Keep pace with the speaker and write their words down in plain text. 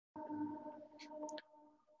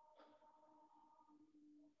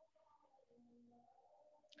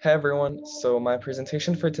Hey everyone, so my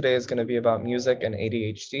presentation for today is going to be about music and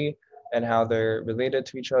ADHD and how they're related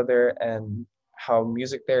to each other and how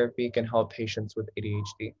music therapy can help patients with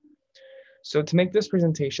ADHD. So to make this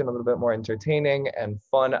presentation a little bit more entertaining and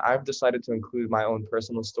fun, I've decided to include my own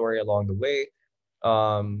personal story along the way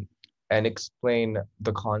um, and explain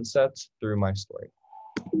the concepts through my story.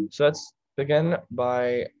 So let's begin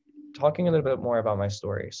by talking a little bit more about my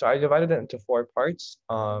story. So I divided it into four parts.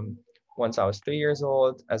 Once I was 3 years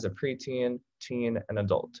old, as a preteen, teen, and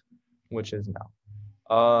adult, which is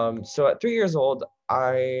now. So at 3 years old,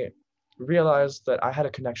 I realized that I had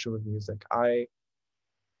a connection with music. I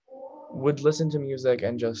would listen to music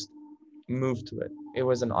and just move to it. It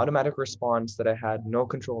was an automatic response that I had no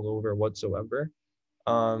control over whatsoever.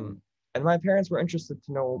 Um, and my parents were interested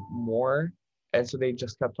to know more. And so they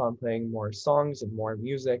just kept on playing more songs and more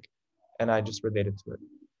music, and I just related to it.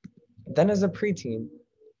 Then, as a preteen,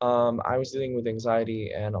 I was dealing with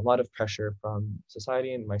anxiety and a lot of pressure from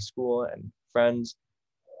society and my school and friends.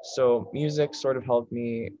 So, music sort of helped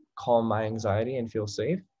me calm my anxiety and feel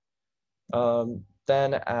safe.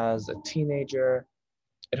 Then, as a teenager,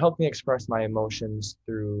 it helped me express my emotions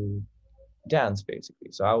through dance,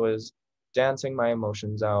 basically. So, I was dancing my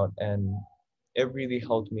emotions out, and it really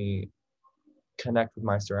helped me connect with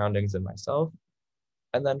my surroundings and myself.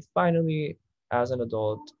 And then finally, as an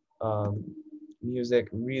adult, um, music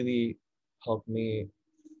really helped me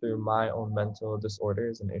through my own mental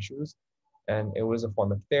disorders and issues. And it was a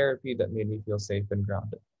form of therapy that made me feel safe and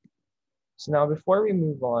grounded. So now, before we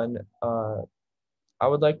move on, I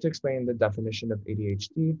would like to explain the definition of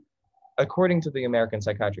ADHD according to the American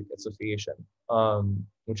Psychiatric Association,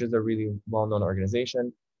 which is a really well-known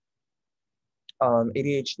organization.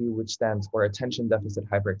 ADHD, which stands for Attention Deficit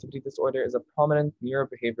Hyperactivity Disorder, is a prominent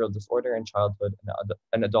neurobehavioral disorder in childhood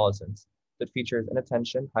and adolescence that features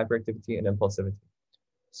inattention, hyperactivity, and impulsivity.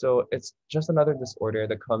 So it's just another disorder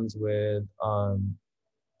that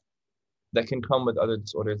can come with other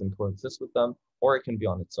disorders and coexist with them, or it can be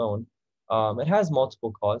on its own. It has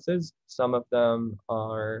multiple causes. Some of them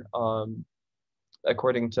are,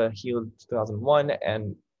 according to Heal 2001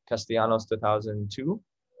 and Castellanos 2002,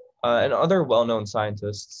 and other well-known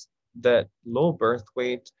scientists, that low birth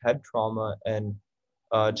weight, head trauma, and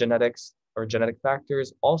genetics or genetic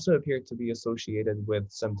factors also appear to be associated with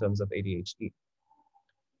symptoms of ADHD.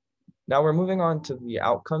 Now we're moving on to the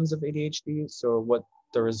outcomes of ADHD. So what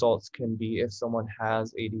the results can be if someone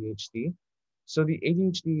has ADHD. So the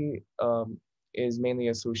ADHD is mainly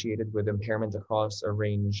associated with impairment across a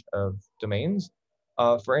range of domains.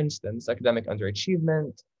 For instance, academic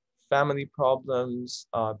underachievement, family problems,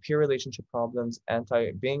 peer relationship problems,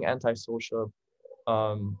 being antisocial,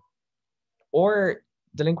 um, or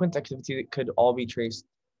delinquent activity could all be traced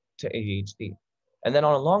to ADHD. And then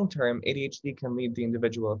on a long term, ADHD can lead the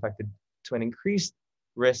individual affected to an increased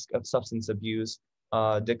risk of substance abuse,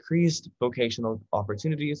 decreased vocational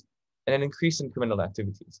opportunities, and an increase in criminal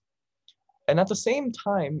activities. And at the same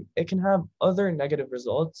time, it can have other negative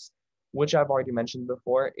results, which I've already mentioned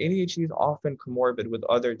before. ADHD is often comorbid with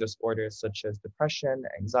other disorders such as depression,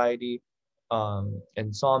 anxiety,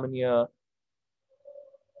 insomnia,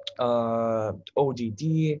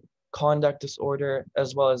 ODD, conduct disorder,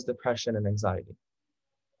 as well as depression and anxiety.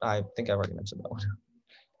 I think I've already mentioned that one.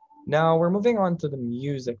 Now we're moving on to the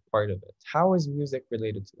music part of it. How is music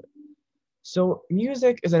related to it? So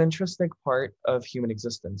music is an intrinsic part of human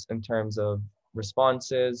existence in terms of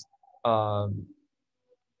responses, um,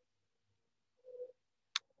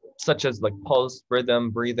 such as like pulse, rhythm,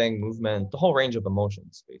 breathing, movement, the whole range of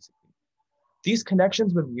emotions, basically. These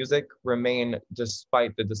connections with music remain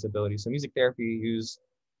despite the disability. So music therapists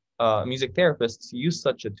use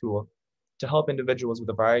such a tool to help individuals with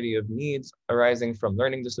a variety of needs arising from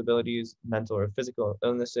learning disabilities, mental or physical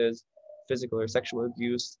illnesses, physical or sexual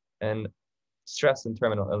abuse, and stress and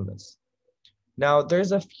terminal illness. Now,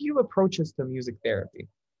 there's a few approaches to music therapy.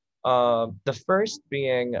 The first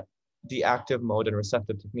being the active mode and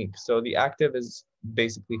receptive technique. So the active is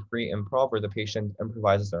basically free improv where the patient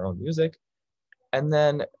improvises their own music. And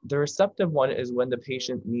then the receptive one is when the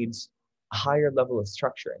patient needs a higher level of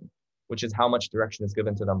structuring, which is how much direction is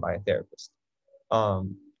given to them by a therapist.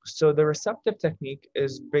 So the receptive technique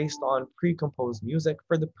is based on pre-composed music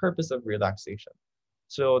for the purpose of relaxation.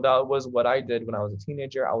 So that was what I did when I was a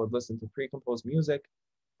teenager. I would listen to pre-composed music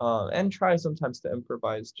and try sometimes to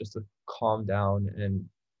improvise just to calm down and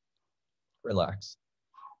relax.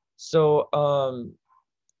 So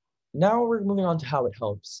now we're moving on to how it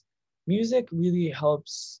helps. Music really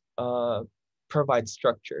helps provide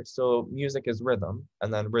structure. So music is rhythm,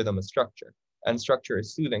 and then rhythm is structure. And structure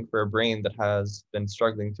is soothing for a brain that has been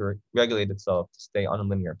struggling to regulate itself to stay on a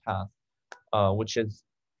linear path, which is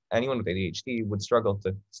anyone with ADHD would struggle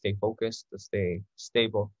to stay focused, to stay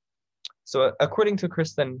stable. So, according to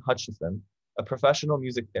Kristen Hutchison, a professional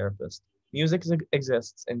music therapist, music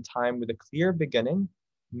exists in time with a clear beginning,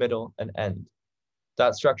 middle, and end.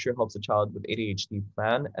 That structure helps a child with ADHD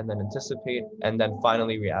plan and then anticipate and then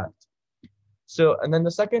finally react. So, and then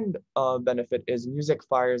the second benefit is music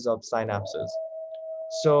fires up synapses.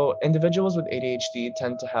 So, individuals with ADHD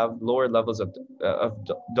tend to have lower levels of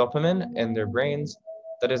dopamine in their brains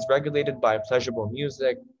that is regulated by pleasurable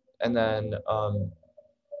music and then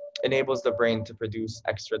enables the brain to produce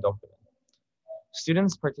extra dopamine.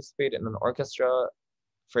 Students participate in an orchestra,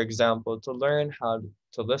 for example, to learn how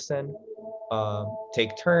to listen,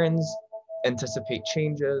 take turns, anticipate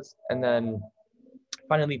changes, and then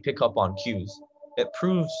finally pick up on cues. It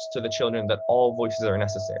proves to the children that all voices are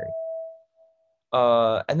necessary.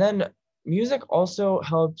 And then music also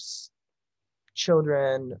helps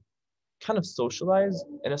children kind of socialize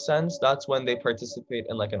in a sense. That's when they participate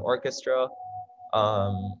in like an orchestra,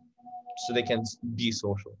 um, so they can be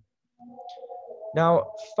social.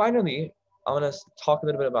 Now, finally, I want to talk a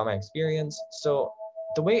little bit about my experience. So,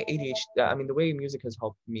 the way ADHD, I mean, the way music has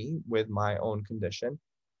helped me with my own condition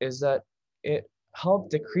is that it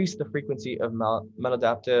helped decrease the frequency of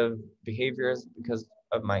maladaptive behaviors because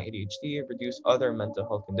of my ADHD, reduce other mental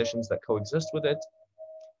health conditions that coexist with it,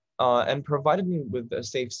 and provided me with a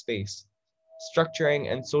safe space,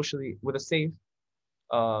 structuring and socially with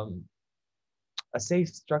um, a safe,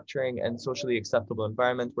 structuring, and socially acceptable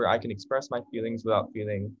environment where I can express my feelings without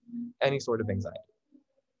feeling any sort of anxiety.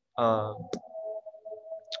 Um,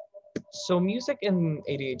 so music and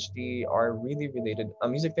ADHD are really related.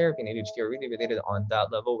 Music therapy and ADHD are really related on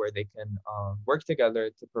that level where they can work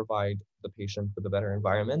together to provide the patient with a better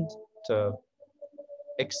environment to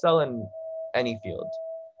excel in any field.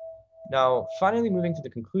 Now, finally moving to the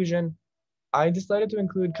conclusion, I decided to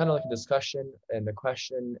include kind of like a discussion and a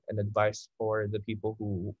question and advice for the people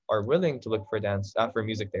who are willing to look for for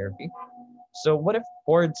music therapy. So, what if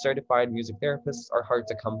board certified music therapists are hard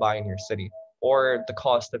to come by in your city, or the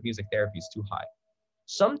cost of music therapy is too high?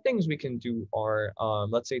 Some things we can do are,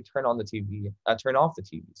 let's say, turn off the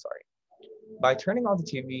TV. Sorry. By turning off the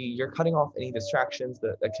TV, you're cutting off any distractions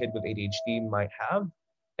that a kid with ADHD might have,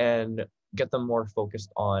 and get them more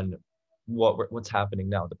focused on what's happening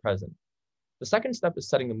now, the present. The second step is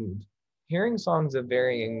setting the mood. Hearing songs of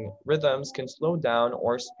varying rhythms can slow down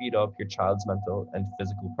or speed up your child's mental and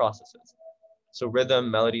physical processes. So,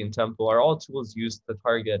 rhythm, melody, and tempo are all tools used to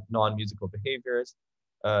target non musical behaviors,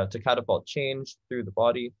 to catapult change through the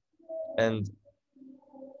body. And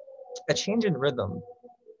a change in rhythm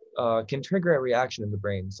can trigger a reaction in the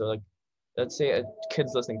brain. So, like, let's say a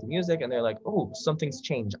kid's listening to music and they're like, oh, something's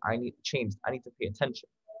changed. I need to pay attention.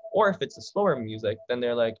 Or if it's a slower music, then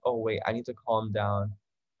they're like, oh, wait, I need to calm down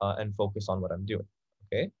and focus on what I'm doing.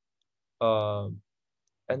 Okay. Um,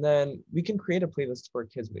 and then we can create a playlist for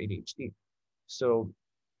kids with ADHD. So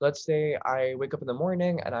let's say I wake up in the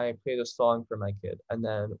morning and I play this song for my kid. And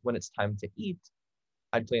then when it's time to eat,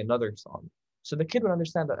 I'd play another song. So the kid would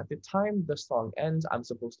understand that at the time the song ends, I'm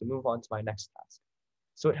supposed to move on to my next task.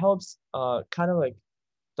 So it helps kind of like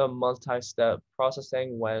the multi-step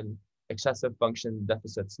processing when excessive function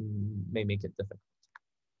deficits may make it difficult.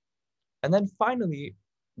 And then finally,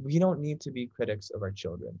 we don't need to be critics of our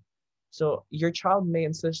children. So your child may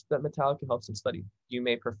insist that Metallica helps him study. You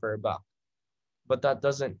may prefer Bach, but that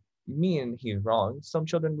doesn't mean he's wrong. Some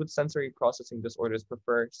children with sensory processing disorders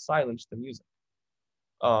prefer silence to music.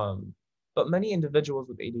 Um, but many individuals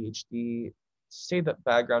with ADHD say that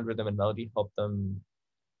background rhythm and melody helps them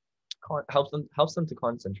to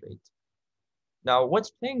concentrate. Now, what's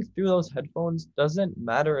playing through those headphones doesn't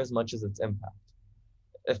matter as much as its impact.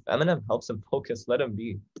 If Eminem helps him focus, let him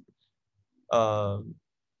be. Um,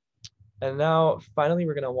 and now, finally,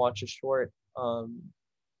 we're gonna watch a short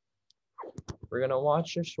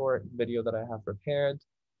video that I have prepared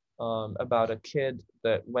about a kid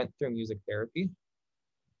that went through music therapy.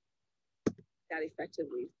 That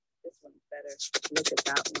effectively. This one's better. Look at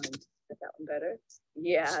that one. Is that one better?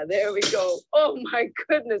 Yeah, there we go. Oh my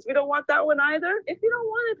goodness. We don't want that one either. If you don't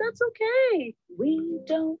want it, that's okay. We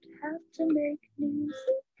don't have to make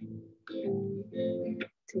music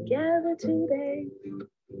together today.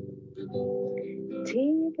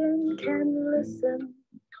 Tegan can listen.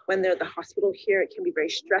 When they're at the hospital here, it can be very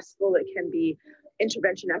stressful. It can be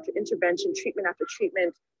intervention after intervention, treatment after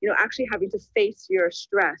treatment, actually having to face your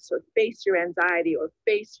stress or face your anxiety or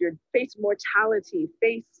face mortality,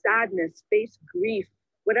 face sadness, face grief,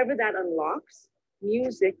 whatever that unlocks,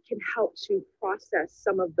 music can help to process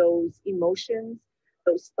some of those emotions,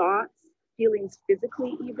 those thoughts, feelings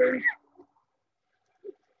physically even.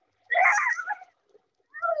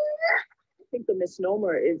 I think the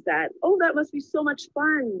misnomer is that, oh, that must be so much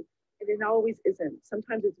fun. And it always isn't.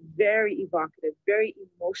 Sometimes it's very evocative, very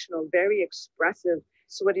emotional, very expressive.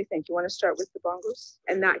 So, what do you think? You want to start with the bongos?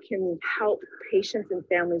 And that can help patients and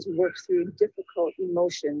families work through difficult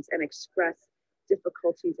emotions and express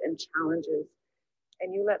difficulties and challenges.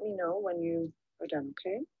 And you let me know when you are done,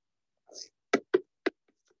 okay?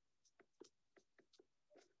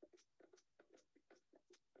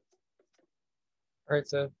 All right,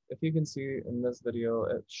 so if you can see in this video,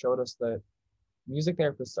 it showed us that music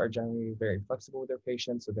therapists are generally very flexible with their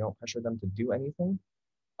patients, so they don't pressure them to do anything.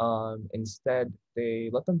 Instead, they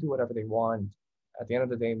let them do whatever they want. At the end of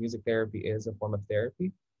the day, music therapy is a form of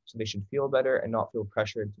therapy, so they should feel better and not feel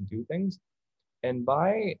pressured to do things. And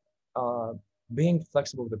by uh, being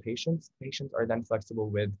flexible with the patients are then flexible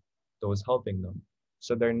with those helping them.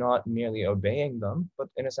 So they're not merely obeying them, but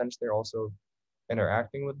in a sense, they're also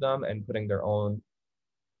interacting with them and putting their own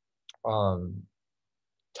um,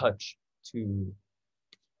 touch to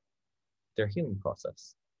their healing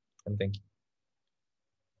process. And thank you.